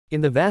In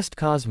the vast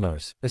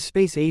cosmos, a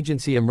space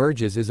agency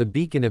emerges as a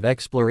beacon of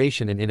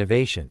exploration and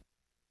innovation.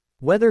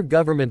 Whether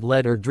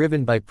government-led or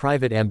driven by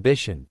private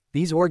ambition,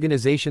 these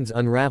organizations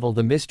unravel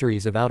the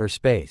mysteries of outer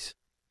space.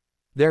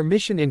 Their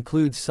mission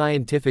includes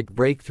scientific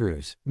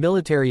breakthroughs,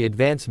 military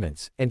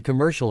advancements, and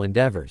commercial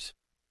endeavors.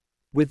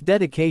 With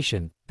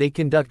dedication, they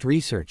conduct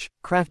research,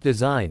 craft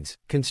designs,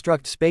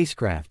 construct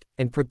spacecraft,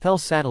 and propel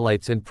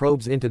satellites and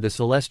probes into the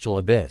celestial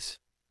abyss.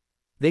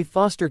 They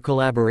foster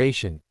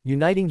collaboration,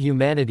 uniting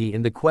humanity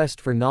in the quest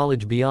for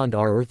knowledge beyond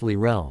our earthly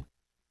realm.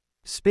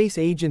 Space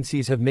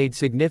agencies have made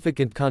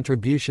significant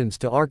contributions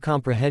to our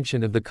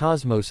comprehension of the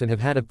cosmos and have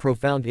had a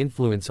profound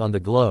influence on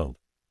the globe.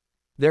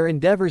 Their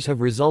endeavors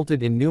have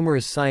resulted in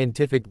numerous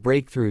scientific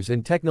breakthroughs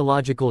and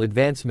technological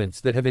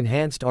advancements that have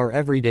enhanced our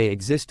everyday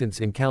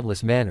existence in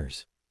countless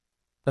manners.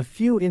 A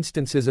few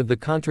instances of the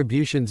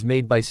contributions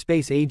made by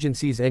space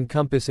agencies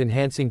encompass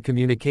enhancing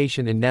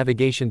communication and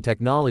navigation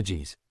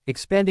technologies,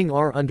 expanding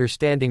our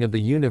understanding of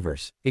the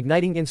universe,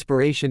 igniting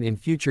inspiration in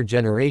future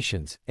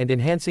generations, and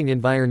enhancing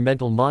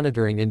environmental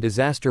monitoring and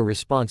disaster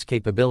response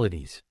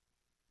capabilities.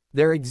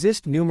 There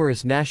exist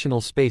numerous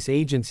national space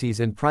agencies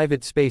and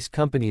private space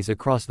companies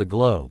across the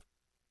globe.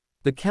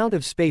 The count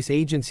of space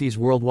agencies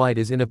worldwide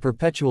is in a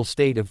perpetual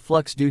state of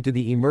flux due to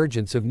the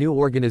emergence of new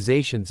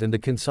organizations and the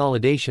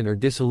consolidation or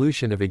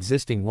dissolution of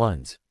existing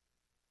ones.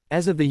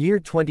 As of the year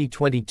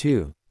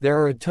 2022, there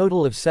are a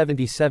total of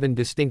 77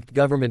 distinct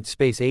government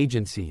space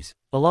agencies,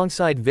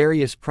 alongside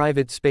various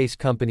private space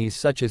companies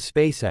such as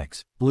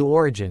SpaceX, Blue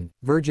Origin,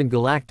 Virgin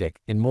Galactic,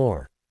 and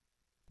more.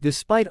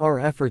 Despite our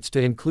efforts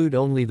to include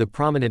only the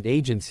prominent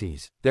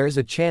agencies, there is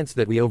a chance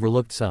that we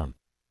overlooked some.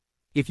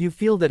 If you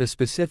feel that a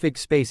specific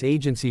space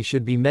agency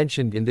should be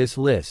mentioned in this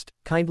list,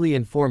 kindly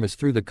inform us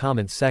through the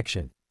comments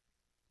section.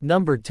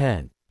 Number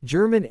 10.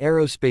 German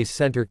Aerospace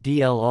Center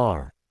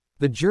 (DLR).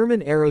 The German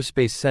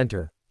Aerospace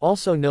Center,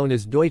 also known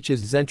as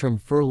Deutsches Zentrum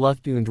für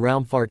Luft- und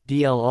Raumfahrt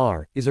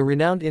 (DLR), is a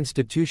renowned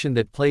institution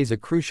that plays a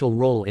crucial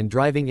role in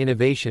driving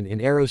innovation in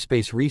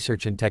aerospace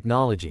research and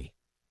technology.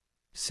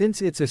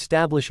 Since its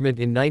establishment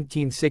in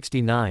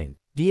 1969,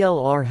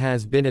 DLR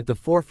has been at the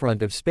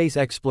forefront of space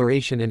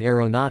exploration and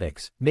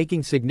aeronautics,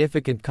 making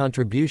significant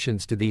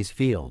contributions to these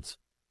fields.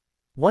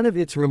 One of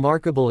its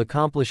remarkable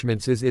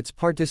accomplishments is its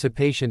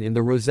participation in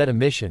the Rosetta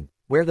mission,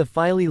 where the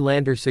Philae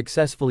lander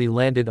successfully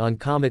landed on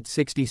Comet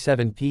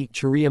 67P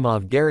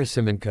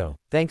Churyumov-Gerasimenko,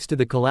 thanks to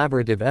the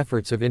collaborative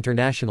efforts of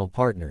international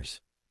partners.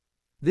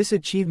 This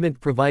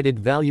achievement provided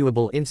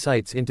valuable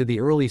insights into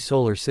the early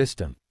solar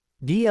system.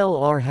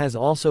 DLR has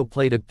also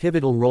played a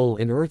pivotal role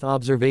in Earth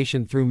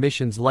observation through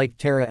missions like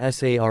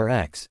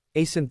Terra-SARX,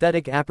 a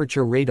synthetic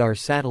aperture radar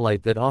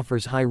satellite that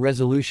offers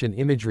high-resolution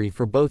imagery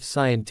for both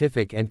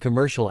scientific and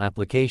commercial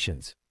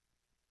applications.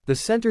 The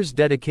center's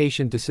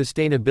dedication to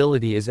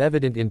sustainability is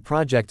evident in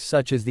projects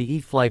such as the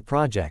E-Flight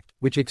project,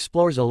 which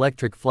explores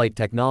electric flight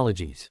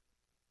technologies.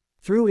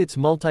 Through its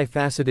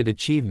multifaceted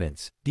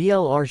achievements,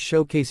 DLR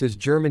showcases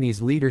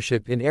Germany's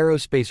leadership in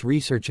aerospace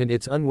research and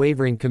its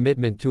unwavering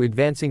commitment to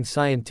advancing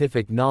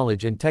scientific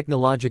knowledge and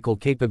technological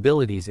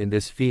capabilities in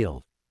this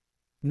field.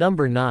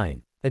 Number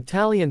 9.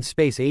 Italian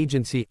Space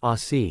Agency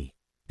 (ASI).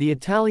 The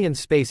Italian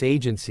Space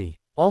Agency,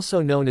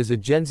 also known as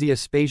Agenzia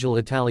Spaziale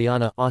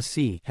Italiana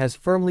 (ASI), has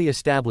firmly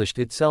established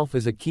itself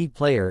as a key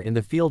player in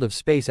the field of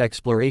space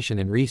exploration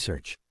and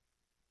research.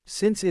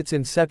 Since its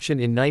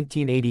inception in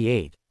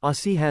 1988,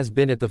 ASI has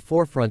been at the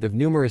forefront of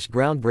numerous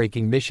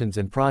groundbreaking missions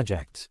and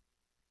projects.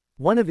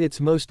 One of its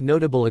most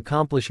notable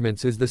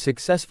accomplishments is the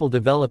successful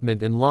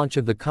development and launch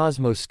of the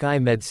Cosmos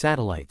SkyMed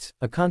satellites,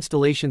 a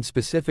constellation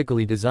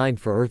specifically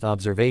designed for Earth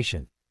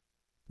observation.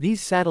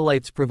 These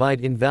satellites provide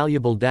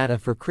invaluable data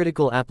for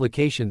critical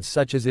applications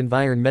such as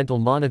environmental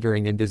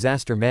monitoring and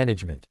disaster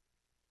management.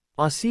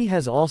 ASI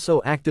has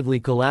also actively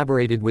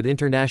collaborated with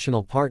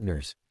international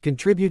partners,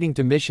 contributing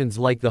to missions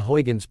like the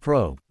Huygens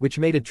probe, which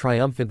made a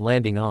triumphant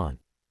landing on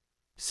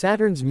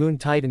Saturn's moon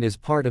Titan as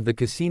part of the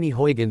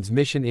Cassini-Huygens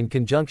mission in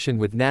conjunction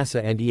with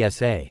NASA and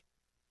ESA.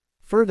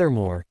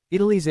 Furthermore,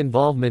 Italy's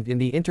involvement in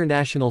the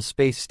International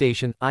Space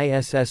Station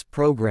 (ISS)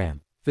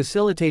 program,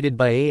 facilitated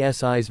by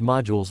ASI's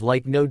modules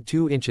like Node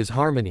 2"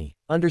 Harmony,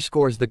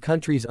 underscores the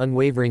country's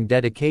unwavering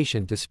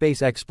dedication to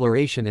space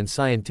exploration and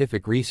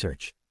scientific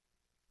research.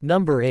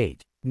 Number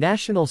 8.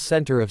 National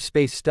Center of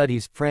Space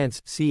Studies,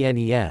 France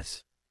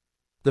 (CNES).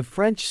 The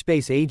French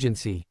Space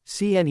Agency,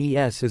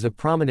 CNES, is a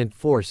prominent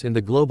force in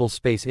the global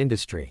space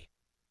industry.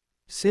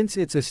 Since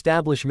its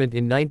establishment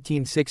in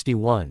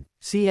 1961,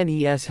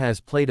 CNES has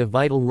played a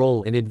vital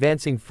role in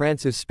advancing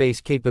France's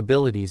space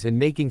capabilities and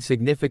making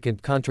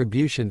significant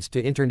contributions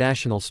to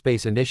international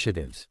space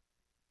initiatives.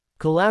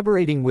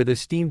 Collaborating with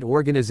esteemed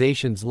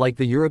organizations like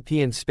the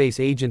European Space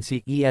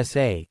Agency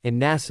 (ESA)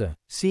 and NASA,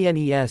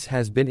 CNES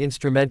has been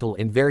instrumental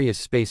in various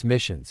space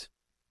missions.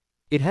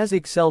 It has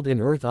excelled in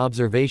Earth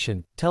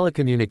observation,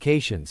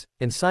 telecommunications,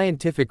 and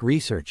scientific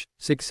research,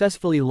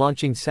 successfully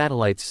launching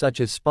satellites such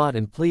as SPOT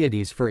and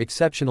Pleiades for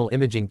exceptional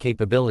imaging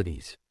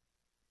capabilities.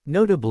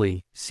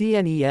 Notably,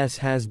 CNES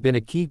has been a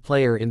key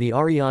player in the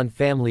Ariane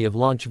family of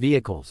launch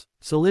vehicles,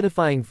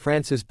 solidifying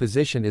France's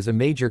position as a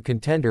major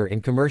contender in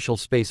commercial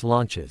space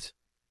launches.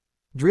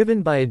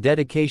 Driven by a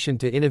dedication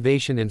to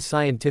innovation and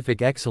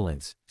scientific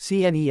excellence,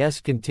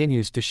 CNES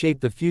continues to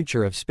shape the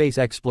future of space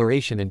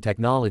exploration and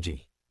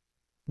technology.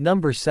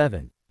 Number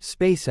 7.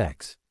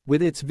 SpaceX.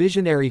 With its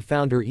visionary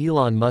founder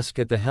Elon Musk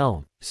at the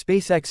helm,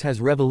 SpaceX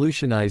has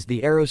revolutionized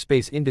the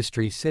aerospace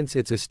industry since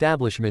its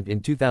establishment in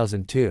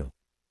 2002.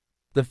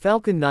 The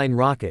Falcon 9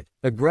 rocket,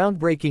 a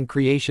groundbreaking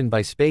creation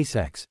by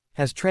SpaceX,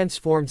 has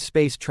transformed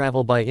space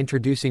travel by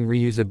introducing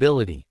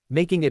reusability,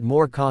 making it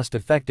more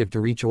cost-effective to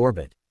reach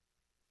orbit.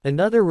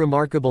 Another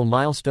remarkable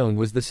milestone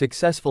was the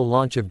successful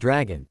launch of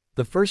Dragon,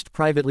 the first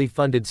privately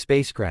funded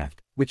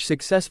spacecraft, which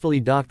successfully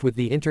docked with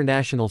the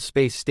International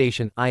Space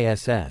Station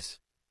 (ISS).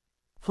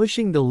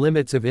 Pushing the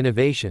limits of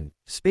innovation,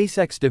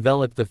 SpaceX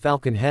developed the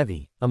Falcon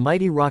Heavy, a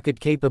mighty rocket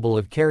capable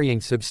of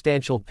carrying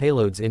substantial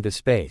payloads into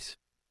space.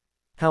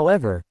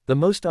 However, the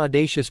most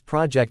audacious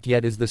project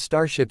yet is the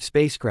Starship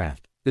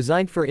spacecraft,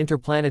 designed for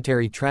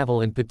interplanetary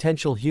travel and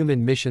potential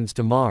human missions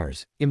to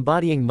Mars,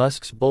 embodying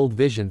Musk's bold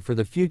vision for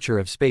the future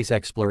of space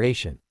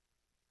exploration.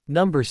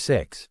 Number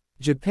 6.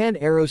 Japan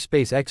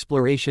Aerospace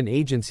Exploration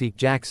Agency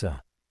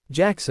 (JAXA).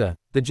 JAXA,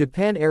 the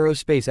Japan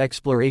Aerospace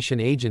Exploration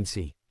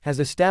Agency,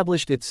 has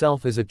established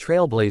itself as a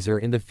trailblazer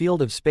in the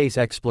field of space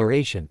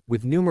exploration,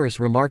 with numerous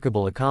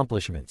remarkable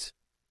accomplishments.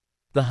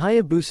 The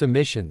Hayabusa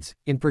missions,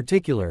 in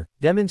particular,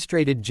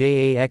 demonstrated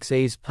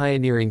JAXA's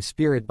pioneering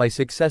spirit by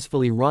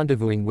successfully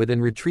rendezvousing with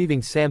and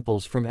retrieving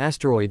samples from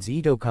asteroids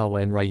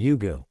Itokawa and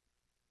Ryugu.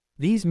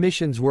 These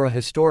missions were a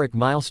historic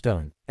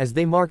milestone, as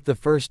they marked the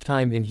first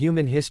time in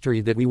human history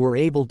that we were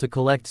able to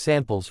collect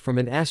samples from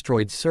an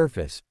asteroid's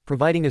surface,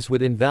 providing us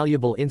with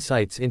invaluable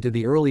insights into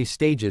the early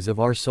stages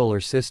of our solar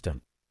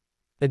system.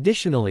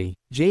 Additionally,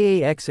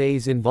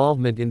 JAXA's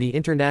involvement in the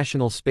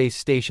International Space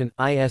Station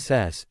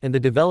 (ISS) and the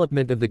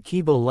development of the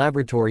Kibo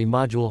Laboratory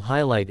module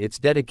highlight its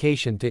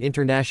dedication to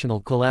international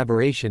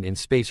collaboration in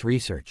space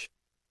research.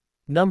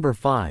 Number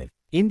 5.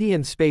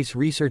 Indian Space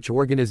Research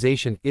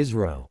Organisation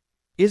 (ISRO).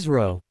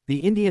 ISRO, the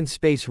Indian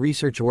Space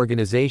Research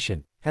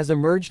Organisation, has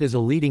emerged as a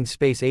leading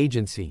space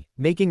agency,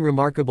 making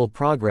remarkable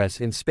progress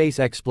in space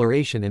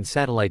exploration and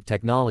satellite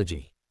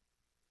technology.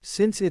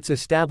 Since its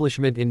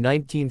establishment in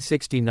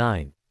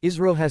 1969,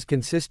 ISRO has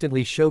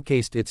consistently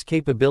showcased its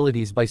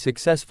capabilities by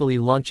successfully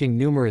launching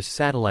numerous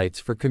satellites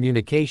for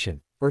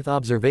communication, Earth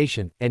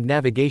observation, and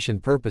navigation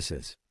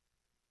purposes.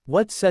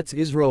 What sets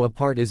ISRO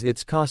apart is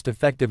its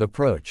cost-effective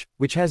approach,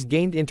 which has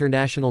gained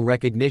international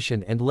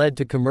recognition and led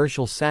to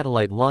commercial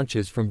satellite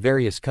launches from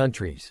various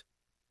countries.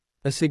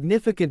 A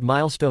significant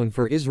milestone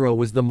for ISRO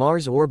was the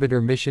Mars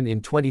Orbiter mission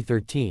in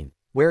 2013,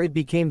 where it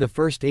became the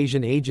first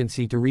Asian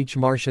agency to reach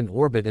Martian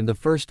orbit and the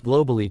first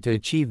globally to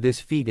achieve this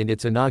feat in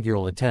its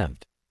inaugural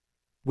attempt.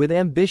 With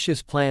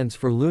ambitious plans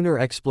for lunar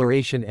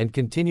exploration and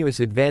continuous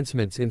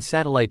advancements in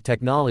satellite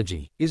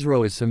technology,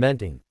 ISRO is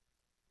cementing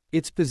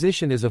its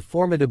position as a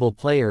formidable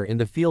player in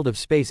the field of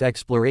space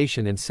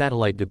exploration and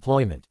satellite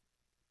deployment.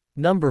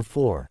 Number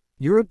 4.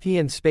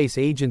 European Space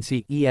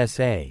Agency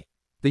 (ESA).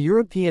 The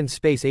European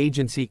Space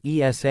Agency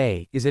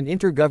 (ESA) is an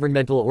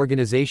intergovernmental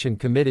organization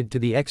committed to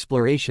the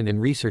exploration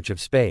and research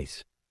of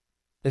space.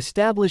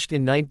 Established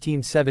in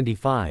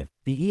 1975,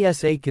 the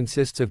ESA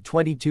consists of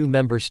 22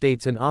 member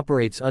states and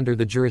operates under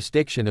the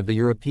jurisdiction of the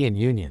European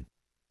Union.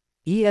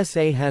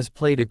 ESA has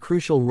played a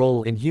crucial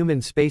role in human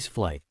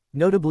spaceflight,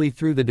 notably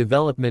through the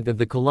development of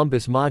the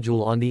Columbus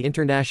module on the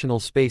International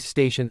Space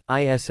Station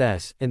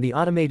 (ISS) and the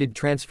Automated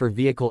Transfer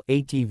Vehicle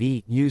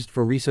 (ATV) used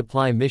for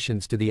resupply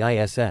missions to the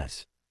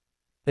ISS.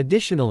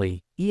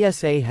 Additionally,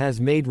 ESA has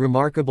made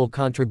remarkable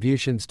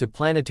contributions to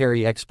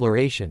planetary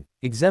exploration,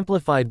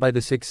 exemplified by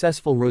the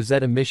successful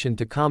Rosetta mission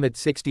to Comet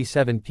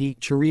 67P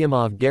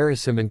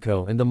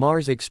Churyumov-Gerasimenko and the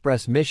Mars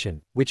Express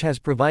mission, which has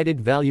provided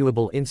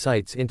valuable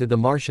insights into the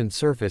Martian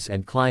surface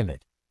and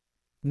climate.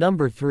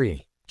 Number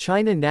 3.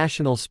 China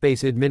National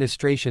Space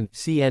Administration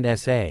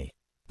 (CNSA).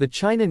 The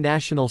China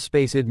National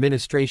Space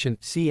Administration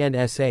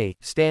 (CNSA)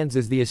 stands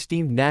as the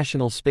esteemed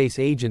national space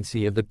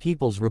agency of the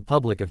People's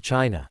Republic of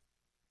China.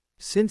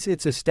 Since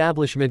its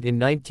establishment in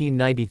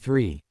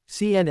 1993,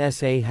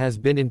 CNSA has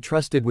been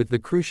entrusted with the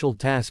crucial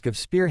task of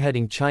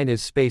spearheading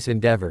China's space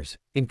endeavors,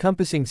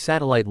 encompassing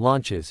satellite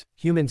launches,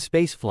 human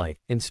spaceflight,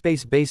 and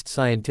space-based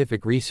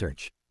scientific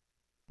research.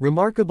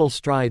 Remarkable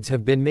strides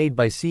have been made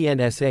by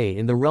CNSA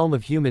in the realm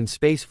of human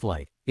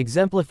spaceflight,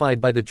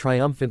 exemplified by the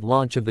triumphant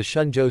launch of the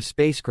Shenzhou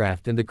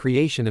spacecraft and the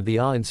creation of the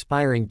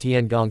awe-inspiring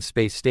Tiangong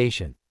space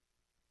station.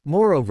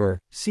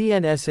 Moreover,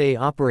 CNSA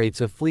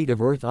operates a fleet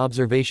of Earth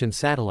observation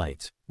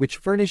satellites, which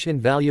furnish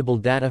invaluable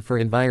data for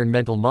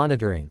environmental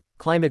monitoring,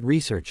 climate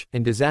research,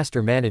 and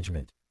disaster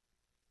management.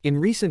 In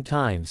recent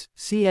times,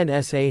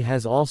 CNSA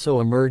has also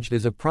emerged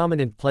as a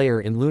prominent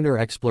player in lunar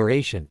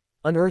exploration,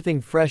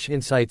 unearthing fresh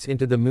insights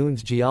into the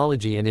Moon's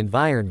geology and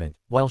environment,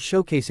 while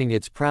showcasing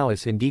its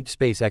prowess in deep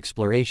space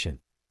exploration.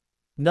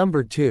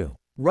 Number 2.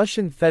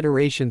 Russian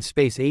Federation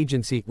Space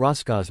Agency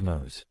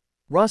 (Roscosmos).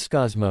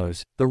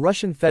 Roscosmos, the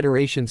Russian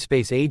Federation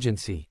Space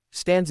Agency,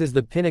 stands as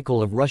the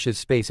pinnacle of Russia's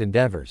space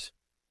endeavors.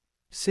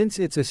 Since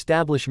its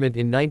establishment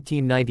in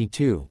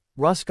 1992,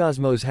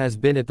 Roscosmos has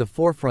been at the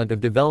forefront of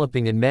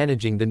developing and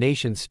managing the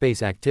nation's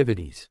space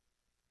activities.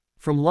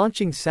 From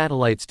launching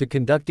satellites to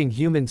conducting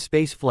human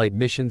spaceflight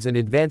missions and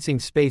advancing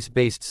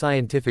space-based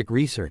scientific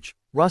research,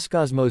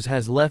 Roscosmos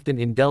has left an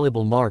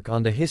indelible mark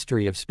on the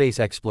history of space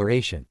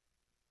exploration.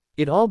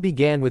 It all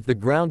began with the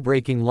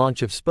groundbreaking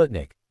launch of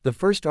Sputnik, the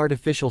first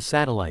artificial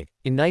satellite,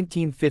 in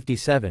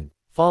 1957,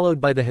 followed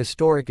by the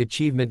historic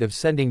achievement of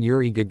sending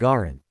Yuri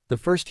Gagarin, the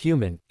first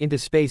human, into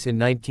space in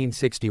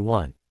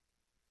 1961.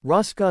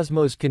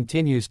 Roscosmos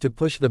continues to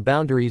push the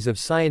boundaries of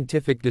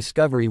scientific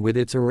discovery with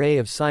its array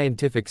of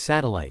scientific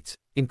satellites,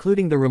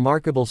 including the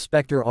remarkable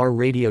Spectre-R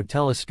radio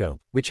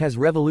telescope, which has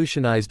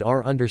revolutionized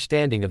our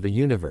understanding of the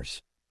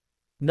universe.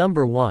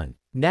 Number 1.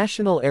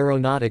 National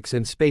Aeronautics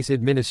and Space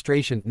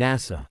Administration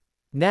 (NASA).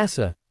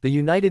 NASA, the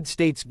United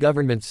States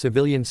government's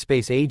civilian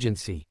space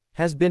agency,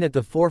 has been at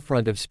the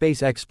forefront of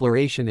space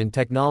exploration and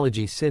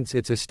technology since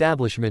its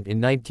establishment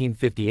in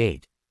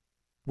 1958.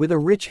 With a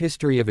rich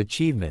history of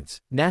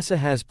achievements, NASA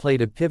has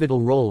played a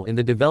pivotal role in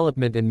the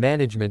development and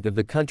management of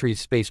the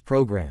country's space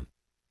program.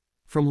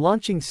 From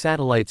launching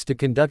satellites to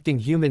conducting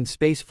human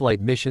spaceflight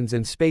missions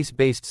and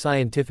space-based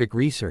scientific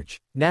research,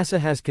 NASA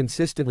has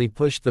consistently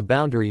pushed the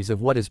boundaries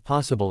of what is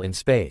possible in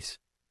space.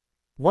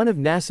 One of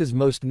NASA's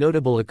most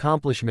notable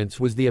accomplishments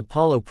was the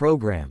Apollo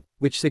program,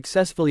 which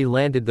successfully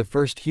landed the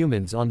first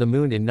humans on the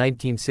Moon in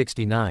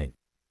 1969.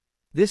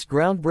 This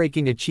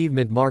groundbreaking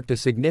achievement marked a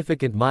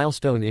significant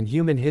milestone in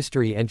human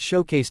history and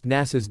showcased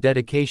NASA's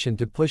dedication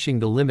to pushing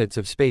the limits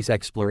of space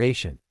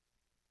exploration.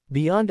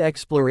 Beyond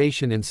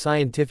exploration and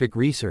scientific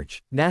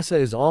research, NASA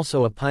is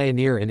also a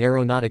pioneer in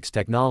aeronautics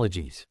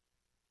technologies.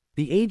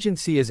 The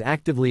agency is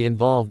actively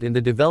involved in the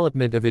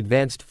development of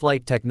advanced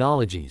flight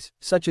technologies,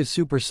 such as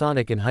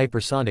supersonic and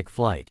hypersonic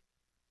flight.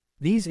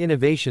 These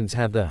innovations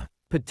have the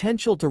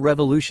potential to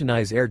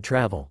revolutionize air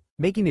travel,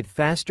 making it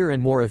faster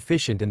and more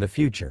efficient in the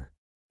future.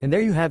 And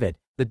there you have it,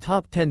 the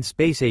top 10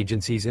 space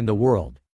agencies in the world.